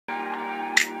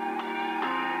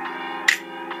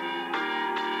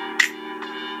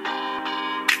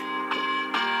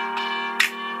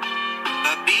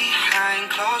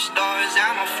closed doors,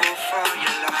 I'm a fool for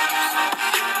your love.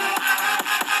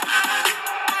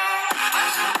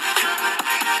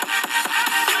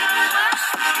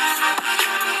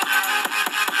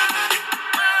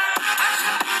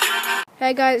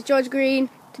 Hey guys, it's George Green.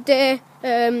 Today,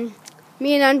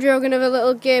 me and Andrew are going to have a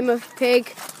little game of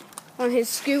P.I.G on his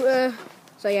scooter.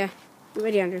 So yeah, you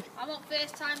ready, Andrew? I'm on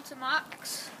FaceTime to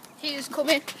Max. He's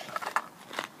coming.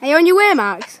 Are you on your way,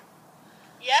 Max?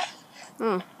 Yeah.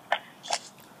 Oh.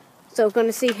 So we're going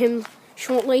to see him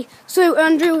shortly. So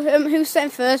Andrew, who's setting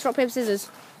first? Rock, paper, scissors.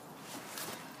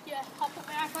 Yeah, I'll put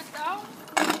my iPad down.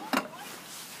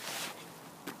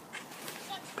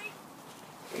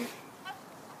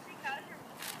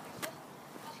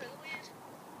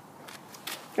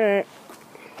 Alright.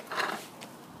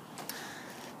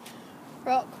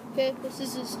 Rock, paper,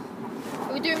 scissors.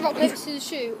 Are we doing rock, paper, scissors,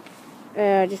 shoot?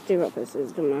 Just do rock, paper,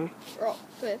 scissors, don't know. Rock,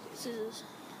 paper, scissors.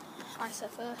 I said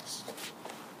first.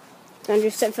 So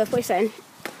Andrew's setting first, what are you setting?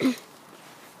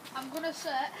 I'm gonna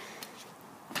set.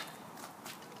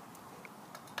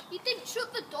 You didn't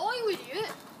shut the door, you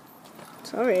idiot.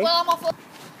 Sorry. Well, I'm off.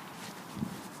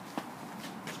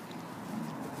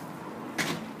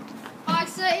 I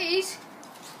says,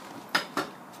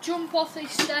 jump off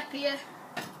this step here.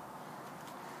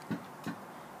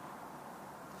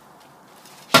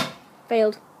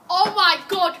 Failed. Oh my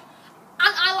god!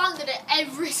 And I landed it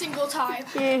every single time.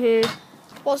 Mm-hmm.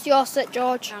 What's your set,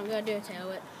 George? I'm going to do a tail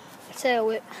whip. Tail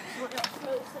whip.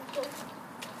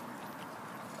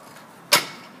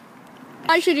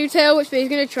 I should do tail whips, but he's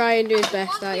going to try and do his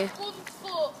best, aren't you? One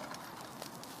foot,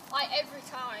 like every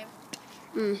time.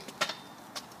 Mm.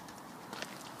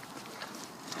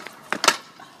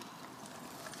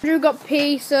 Andrew got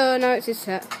P, so now it's his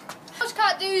set. I just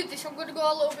can't do this. I'm going to go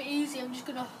a little bit easy. I'm just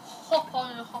going to hop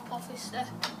on and hop off this step.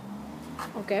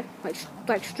 Okay,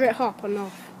 like straight hop and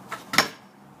off.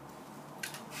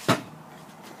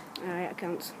 Alright, that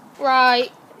counts.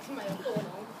 Right.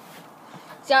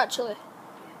 See, actually,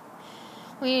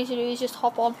 what you need to do is just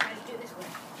hop on.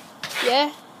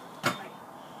 Yeah.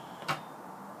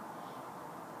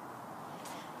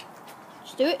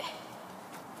 Just do it.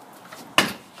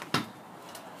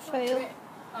 Fail.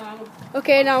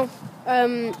 Okay, now,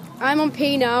 I'm on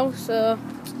P now, so,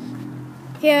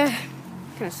 yeah,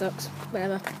 kinda sucks,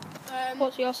 whatever.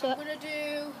 What's your set? I'm gonna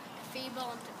do feeble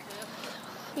onto curve.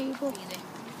 Feeble. Easy.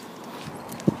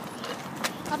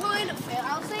 I probably end up fail.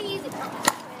 I'll say easy.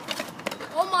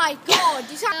 Oh my god!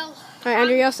 This Alright,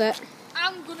 Andrew, you're set.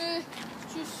 I'm gonna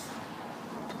just.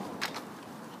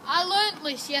 I learnt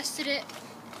this yesterday.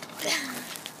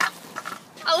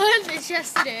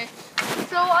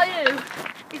 So what I do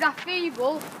is I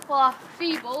feeble,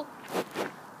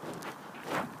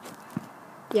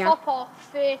 Yeah. hop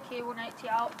off, fake it, 180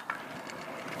 out.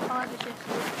 I like this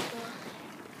yesterday. So,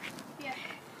 yeah.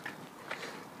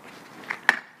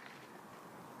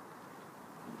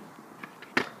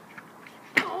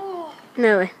 Oh.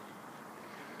 Nearly.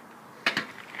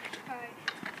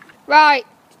 Right,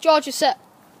 George is set.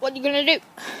 What are you gonna do?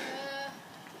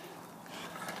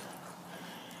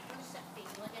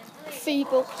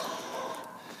 Feeble.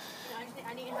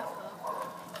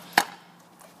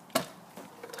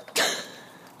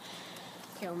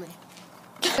 Kill me.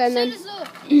 And then,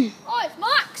 Oh, it's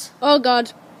Max. oh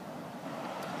god,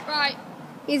 Right.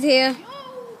 he's here.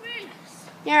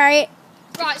 You alright?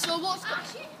 Right. So what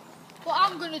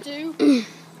I'm gonna do?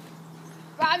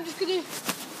 Right, I'm just gonna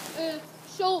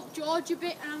show up George a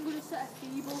bit, and I'm gonna set a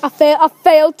feeble. I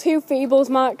failed 2 feebles,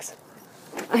 Max.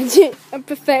 I'm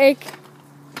pathetic.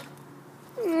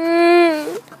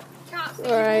 Can't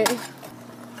feeble. Alright.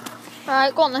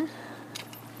 Right, go on then.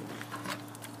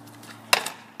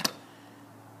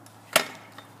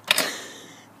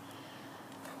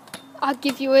 I'll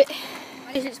give you it.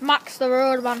 It's Max the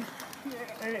Roadman.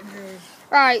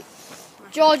 Right,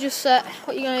 George is set.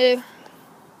 What are you gonna do?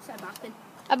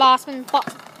 A bar spin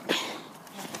flat.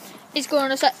 He's going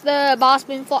to set the bar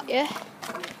spin flat, yeah?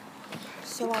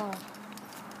 So can't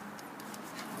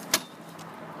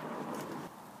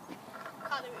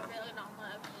do it really now,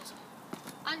 because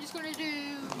I'm just gonna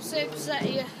do same set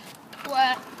here,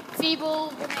 where feeble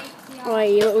 180 out.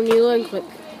 Alright, you little new learn click.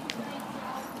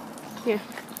 Yeah.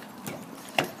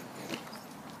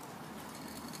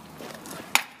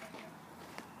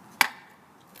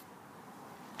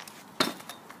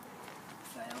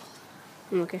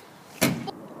 Okay. I'll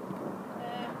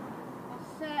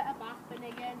set a bar spin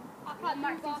again. I can't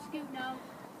do bar scoot now.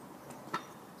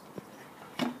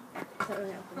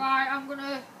 Right, I'm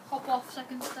gonna hop off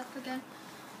second step again.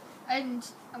 And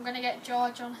I'm gonna get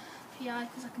George on P.I.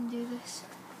 because I can do this.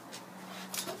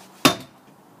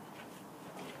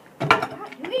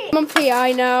 I'm on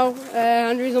P.I. now.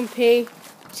 Andrew's on P.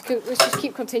 Let's just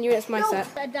keep continuing. It's my set.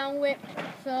 A down whip.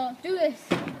 So do this.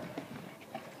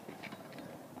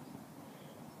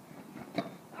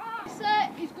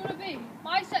 Set is gonna be.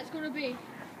 My set's gonna be.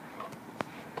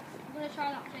 I'm gonna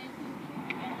try that thing.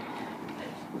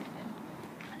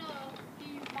 I know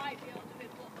you might be able to do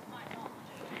it, but might not.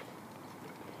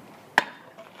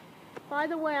 By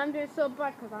the way, I'm doing so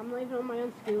bad because I'm living on my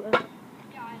own scooter.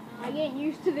 Yeah, I know. I ain't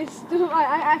used to this stuff.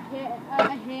 I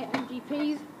hate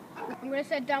MGPs. I'm gonna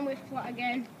set down with flat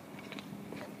again.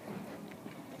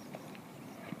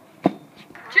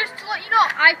 Just to let you know,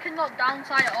 I cannot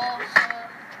downside at all. So,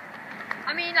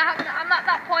 I mean, I'm at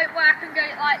that point where I can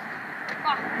get it like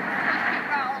back, keep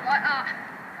right like that,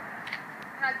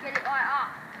 and I get it like that,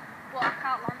 but I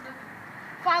can't land them.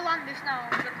 If I land this now,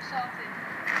 I'm gonna sort it.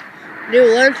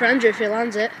 You'll learn for Andrew if he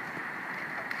lands it.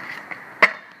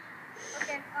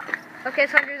 Okay. Okay,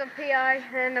 so Andrew's on P.I.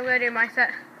 and I'm gonna do my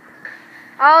set.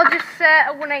 I'll just set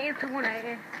a 180 to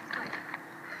 180.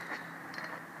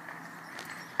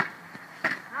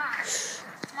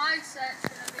 My set's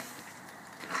gonna be.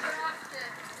 I'm gonna have to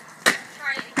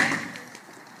try it again.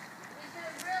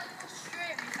 It's really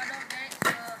frustrating if I don't get it, so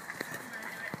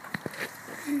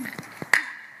I'm gonna do it.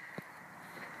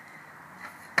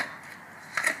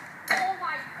 Oh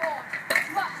my god!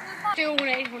 Do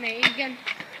 180 to 180 again.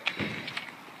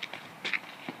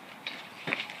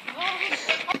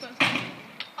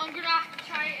 I'm gonna have to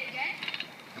try it again.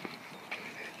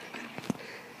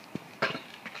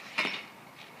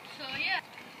 So yeah.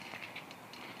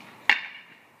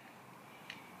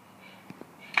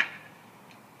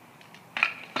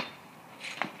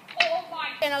 Oh my.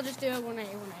 And I'll just do a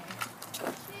 180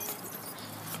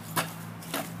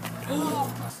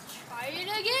 Oh, let's try it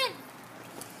again.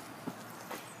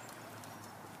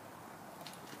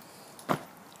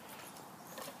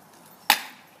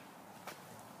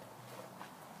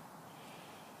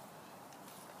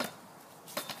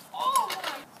 Oh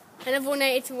my. Another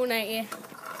 180 to 180.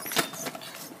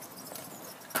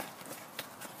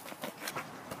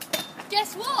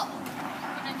 Guess what?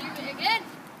 I'm gonna do it again.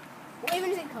 What even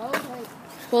is it called? Like,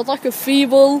 Well, like a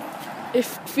feeble,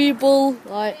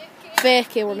 like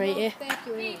fake 180.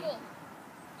 People.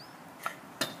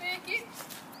 Fake it.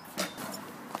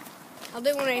 I'll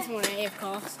do 180 to 180, of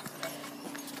course.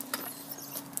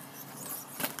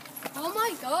 Oh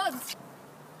my god!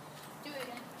 Do it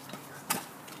again.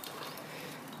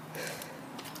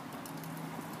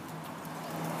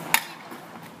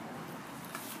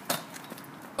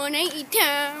 $180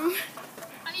 time.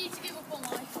 I need to give up on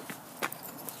life.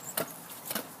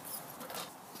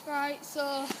 Right,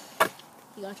 so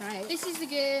You gotta try it. this is the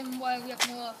game where we have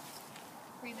no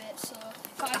rebates, so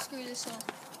if I screw this up,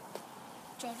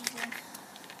 George is win.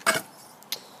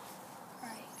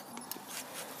 Right.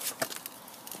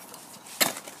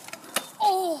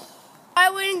 Oh! I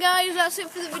win, guys. That's it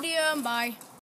for the video, and bye.